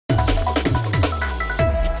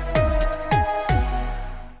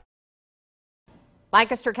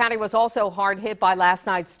Lancaster County was also hard hit by last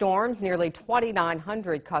night's storms. Nearly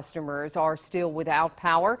 2,900 customers are still without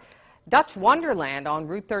power. Dutch Wonderland on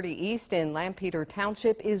Route 30 East in Lampeter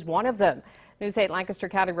Township is one of them. News 8 Lancaster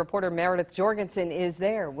County reporter Meredith Jorgensen is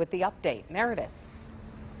there with the update. Meredith.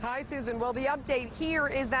 Hi, Susan. Well, the update here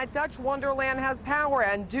is that Dutch Wonderland has power,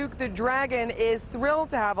 and Duke the Dragon is thrilled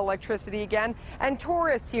to have electricity again. And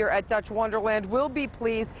tourists here at Dutch Wonderland will be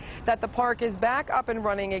pleased that the park is back up and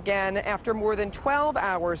running again after more than 12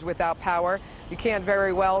 hours without power. You can't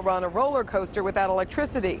very well run a roller coaster without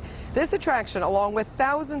electricity. This attraction, along with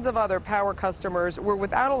thousands of other power customers, were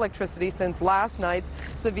without electricity since last night's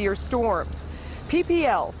severe storms.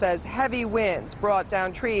 PPL says heavy winds brought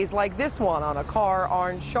down trees like this one on a car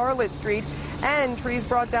on Charlotte Street, and trees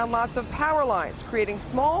brought down lots of power lines, creating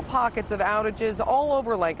small pockets of outages all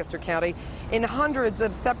over Lancaster County in hundreds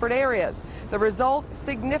of separate areas. The result,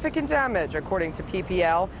 significant damage, according to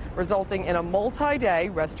PPL, resulting in a multi-day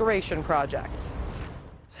restoration project.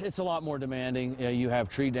 It's a lot more demanding. You have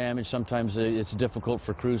tree damage. Sometimes it's difficult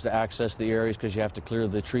for crews to access the areas because you have to clear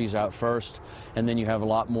the trees out first, and then you have a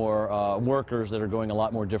lot more workers that are going a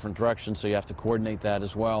lot more different directions, so you have to coordinate that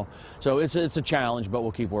as well. So it's a challenge, but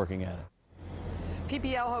we'll keep working at it.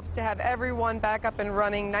 PPL hopes to have everyone back up and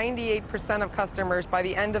running. 98% of customers by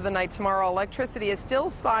the end of the night tomorrow. Electricity is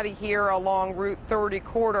still spotty here along Route 30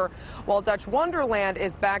 corridor, while Dutch Wonderland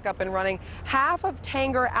is back up and running. Half of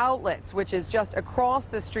Tanger Outlets, which is just across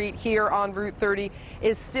the street here on Route 30,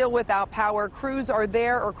 is still without power. Crews are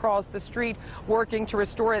there across the street working to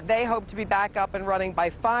restore it. They hope to be back up and running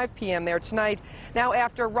by 5 p.m. there tonight. Now,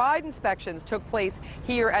 after ride inspections took place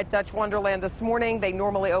here at Dutch Wonderland this morning, they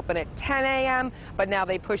normally open at 10 a.m., but now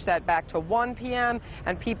they push that back to 1 p.m.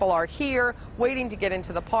 and people are here waiting to get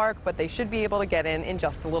into the park, but they should be able to get in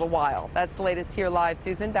just a little while. That's the latest here live.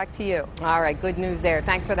 Susan, back to you. All right, good news there.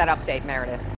 Thanks for that update, Meredith.